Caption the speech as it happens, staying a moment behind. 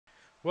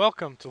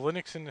Welcome to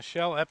Linux in the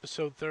Shell,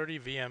 episode 30,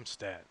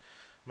 vmstat.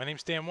 My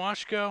name's Dan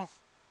Washko.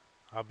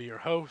 I'll be your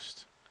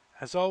host.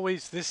 As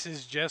always, this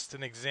is just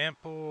an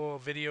example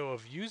video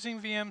of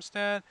using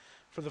vmstat.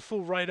 For the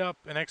full write-up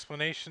and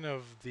explanation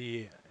of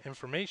the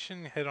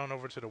information, head on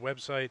over to the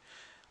website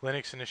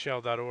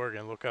linuxintheshell.org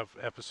and look up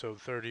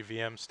episode 30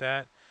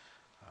 vmstat.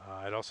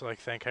 I'd also like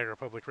to thank Hacker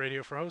Public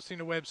Radio for hosting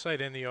the website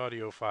and the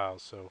audio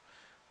files. So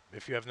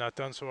if you have not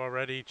done so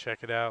already, check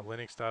it out,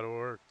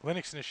 linux.org,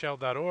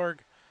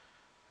 linuxintheshell.org.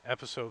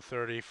 Episode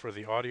 30 for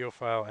the audio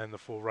file and the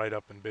full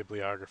write-up and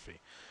bibliography.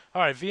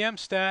 All right,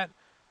 vmstat,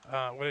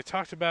 what I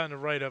talked about in the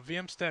write-up,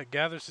 vmstat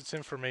gathers its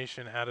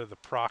information out of the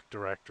proc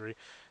directory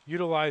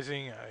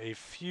utilizing a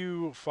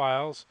few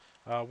files.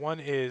 One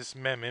is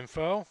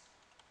meminfo.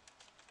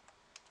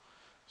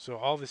 So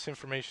all this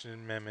information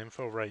in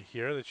meminfo right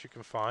here that you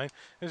can find.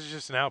 This is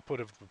just an output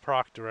of the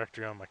proc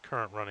directory on my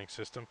current running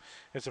system.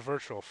 It's a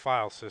virtual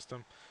file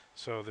system.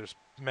 So there's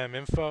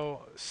meminfo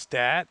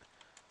stat.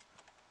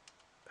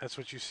 That's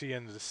what you see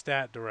in the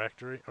stat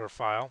directory or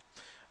file.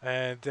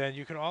 And then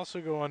you can also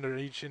go under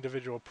each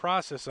individual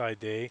process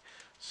ID.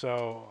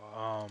 So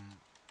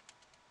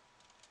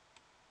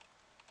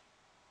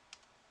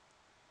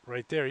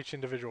right there, each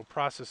individual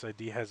process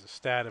ID has a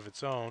stat of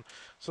its own.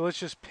 So let's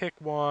just pick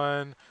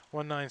one,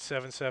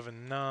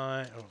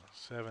 19779, oh,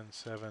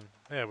 77,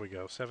 there we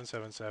go,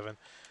 777.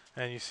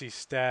 And you see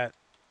stat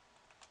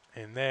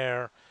in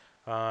there.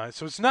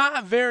 So it's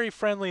not very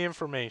friendly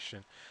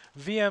information.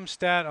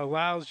 vmstat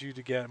allows you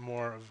to get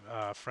more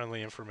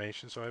friendly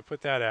information, so I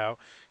put that out.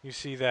 You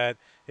see that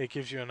it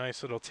gives you a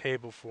nice little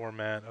table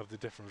format of the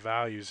different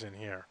values in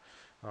here.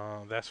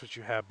 That's what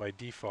you have by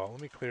default.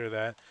 Let me clear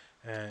that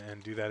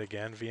and do that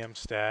again,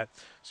 vmstat.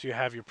 So you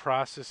have your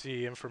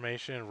processy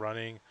information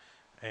running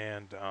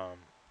and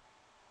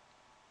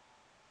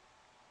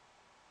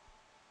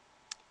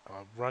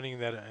running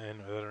that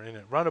are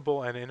in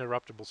runnable and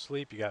interruptible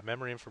sleep. You got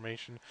memory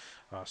information,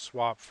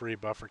 swap, free,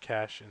 buffer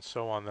cache, and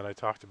so on that I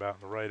talked about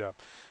in the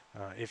write-up.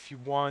 If you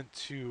want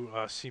to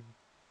see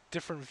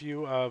different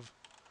view of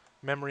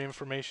memory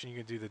information, you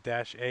can do the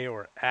 -A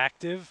or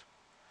active,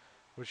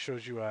 which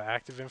shows you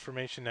active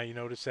information. Now you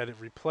notice that it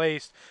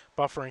replaced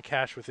buffer and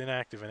cache with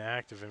inactive and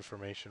active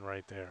information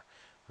right there.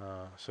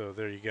 So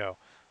there you go.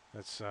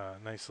 That's a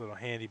nice little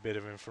handy bit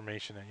of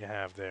information that you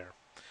have there.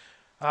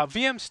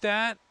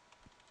 vmstat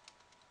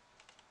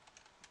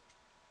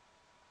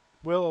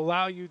will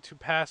allow you to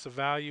pass a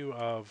value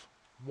of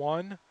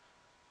 1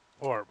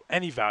 or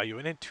any value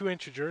and then 2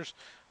 integers.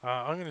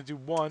 I'm going to do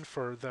 1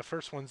 for the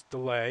first one's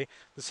delay.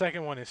 The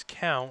second one is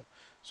count.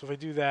 So if I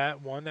do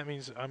that, 1, that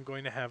means I'm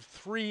going to have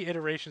 3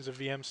 iterations of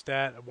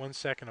vmstat at 1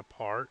 second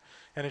apart.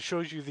 And it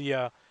shows you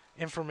the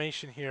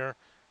information here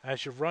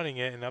as you're running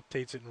it and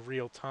updates it in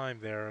real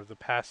time there of the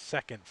past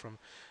second.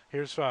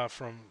 Here's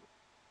from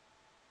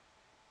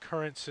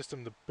current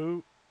system to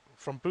boot,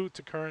 from boot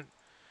to current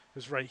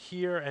is right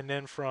here, and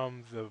then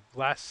from the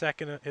last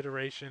second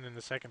iteration and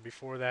the second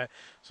before that,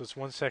 so it's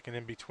 1 second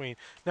in between.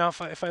 Now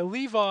if I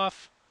leave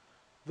off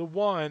the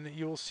 1,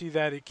 you will see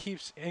that it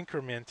keeps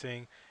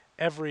incrementing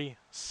every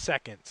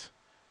second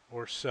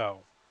or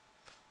so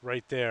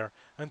right there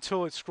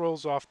until it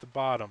scrolls off the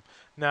bottom.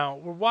 Now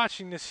we're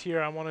watching this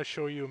here. I want to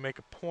show you and make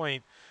a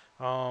point.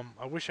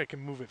 I wish I could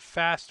move it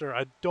faster.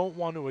 I don't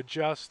want to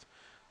adjust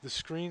the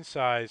screen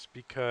size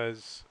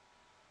because,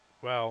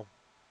 well,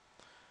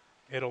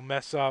 it'll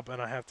mess up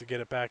and I have to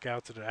get it back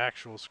out to the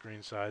actual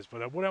screen size.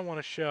 But what I want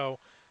to show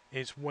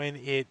is when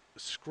it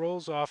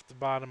scrolls off the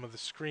bottom of the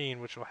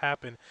screen, which will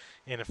happen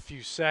in a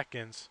few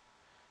seconds,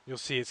 you'll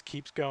see it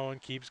keeps going,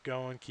 keeps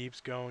going, keeps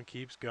going,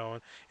 keeps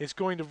going. It's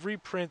going to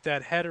reprint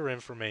that header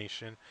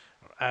information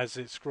as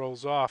it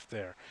scrolls off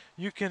there.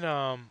 You can,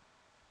 I'm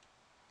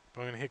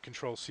going to hit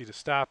Control C to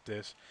stop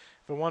this.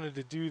 If I wanted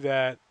to do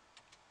that,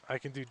 I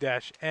can do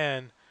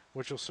 -N,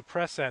 which will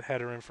suppress that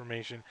header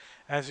information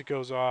as it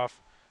goes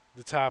off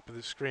the top of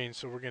the screen.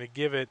 So we're going to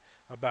give it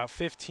about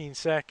 15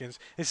 seconds.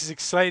 This is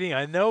exciting.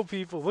 I know,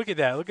 people. Look at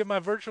that. Look at my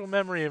virtual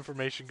memory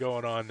information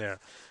going on there.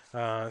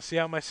 See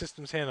how my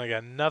system's handling. I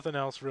got nothing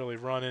else really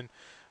running.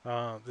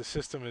 The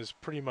system is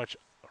pretty much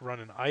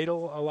running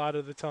idle a lot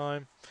of the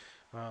time.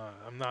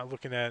 I'm not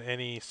looking at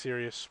any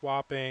serious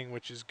swapping,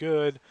 which is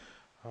good.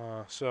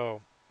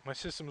 So my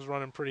system's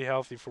running pretty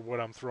healthy for what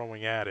I'm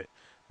throwing at it.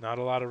 Not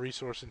a lot of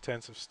resource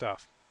intensive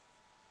stuff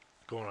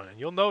going on. And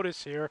you'll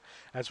notice here,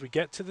 as we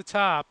get to the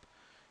top,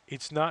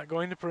 it's not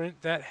going to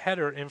print that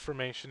header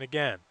information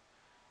again.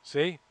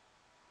 See?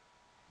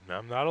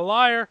 I'm not a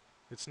liar.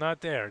 It's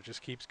not there. It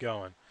just keeps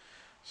going.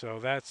 So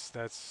that's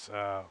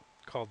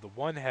called the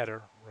one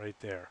header right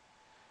there.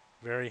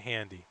 Very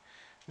handy.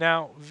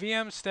 Now,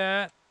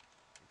 vmstat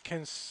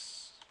can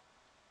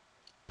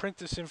print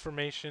this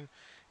information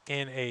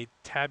in a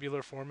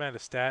tabular format, a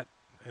stat,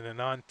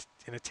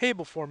 in a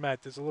table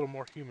format that's a little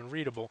more human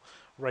readable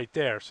right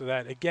there. So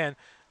that, again,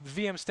 the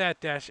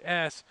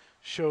vmstat-s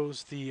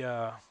shows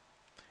the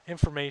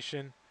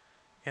information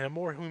in a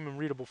more human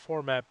readable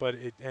format, but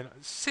and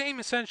same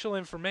essential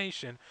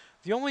information.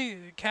 The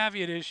only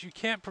caveat is you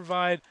can't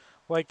provide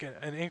like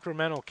an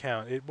incremental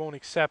count. It won't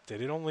accept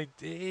it.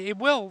 It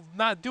will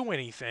not do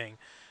anything,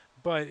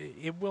 but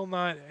it will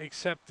not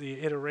accept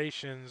the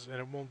iterations, and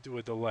it won't do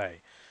a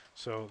delay.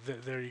 So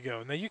there you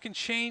go. Now you can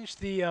change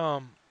the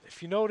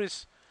if you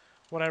notice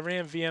when I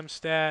ran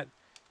vmstat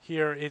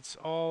here, it's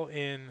all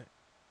in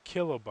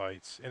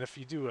kilobytes, and if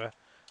you do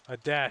a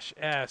dash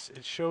s,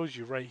 it shows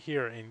you right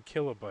here in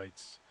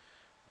kilobytes.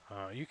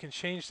 You can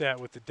change that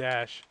with the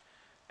dash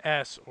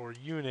s or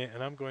unit,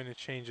 and I'm going to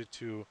change it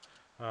to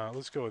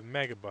let's go with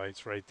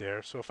megabytes right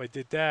there. So if I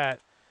did that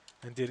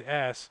and did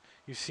s,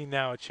 you see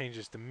now it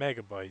changes to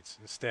megabytes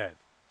instead.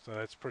 So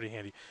that's pretty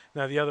handy.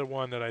 Now the other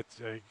one that I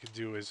could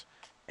do is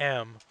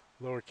m,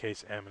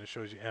 lowercase m, and it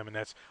shows you m, and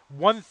that's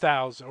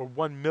 1,000 or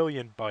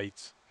 1,000,000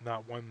 bytes,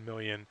 not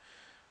 1,000,000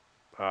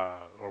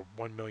 or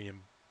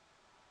 1,000,000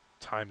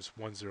 times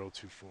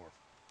 1024.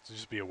 So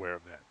just be aware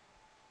of that.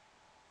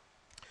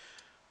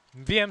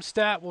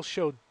 vmstat will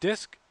show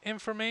disk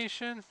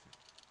information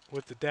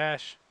with the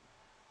dash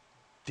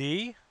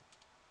D.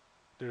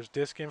 There's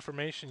disk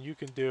information. You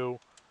can do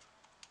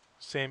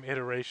same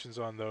iterations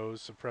on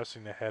those,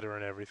 suppressing the header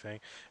and everything.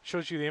 It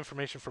shows you the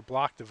information for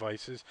block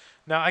devices.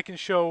 Now I can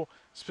show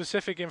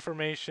specific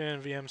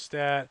information,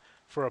 vmstat,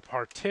 for a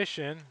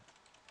partition.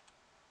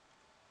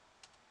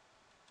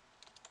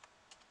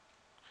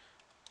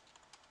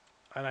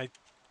 And I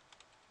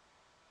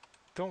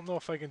don't know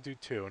if I can do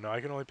two. No, I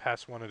can only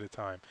pass one at a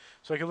time.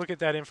 So I can look at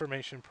that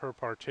information per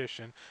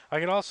partition. I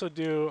can also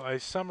do a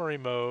summary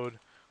mode,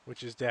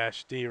 which is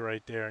dash D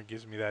right there, and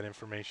gives me that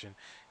information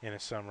in a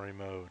summary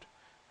mode.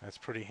 That's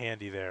pretty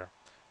handy there.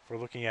 If we're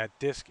looking at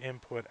disk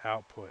input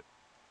output.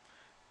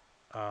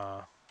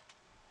 I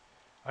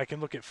can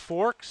look at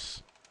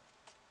forks,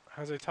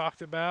 as I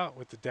talked about,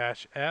 with the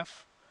dash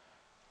F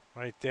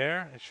right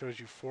there. It shows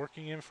you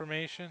forking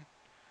information.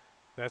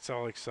 That's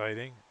all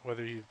exciting. But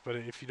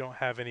if you don't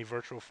have any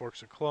virtual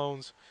forks or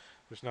clones,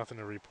 there's nothing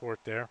to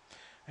report there.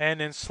 And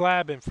then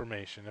slab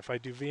information. If I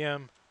do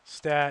vm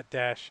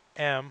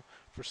stat-m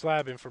for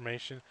slab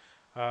information,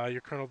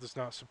 your kernel does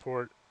not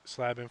support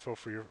slab info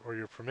for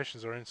your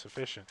permissions are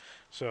insufficient.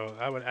 So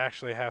I would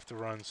actually have to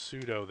run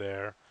sudo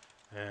there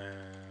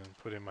and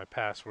put in my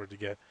password to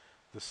get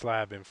the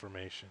slab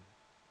information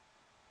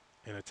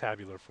in a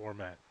tabular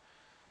format.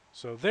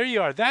 So there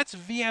you are. That's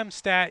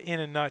vmstat in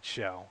a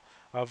nutshell,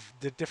 of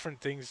the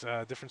different things,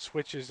 different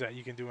switches that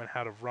you can do and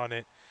how to run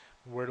it,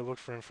 where to look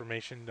for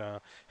information.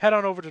 Head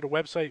on over to the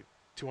website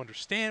to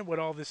understand what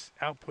all this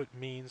output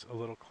means a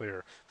little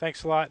clearer.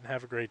 Thanks a lot and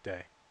have a great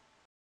day.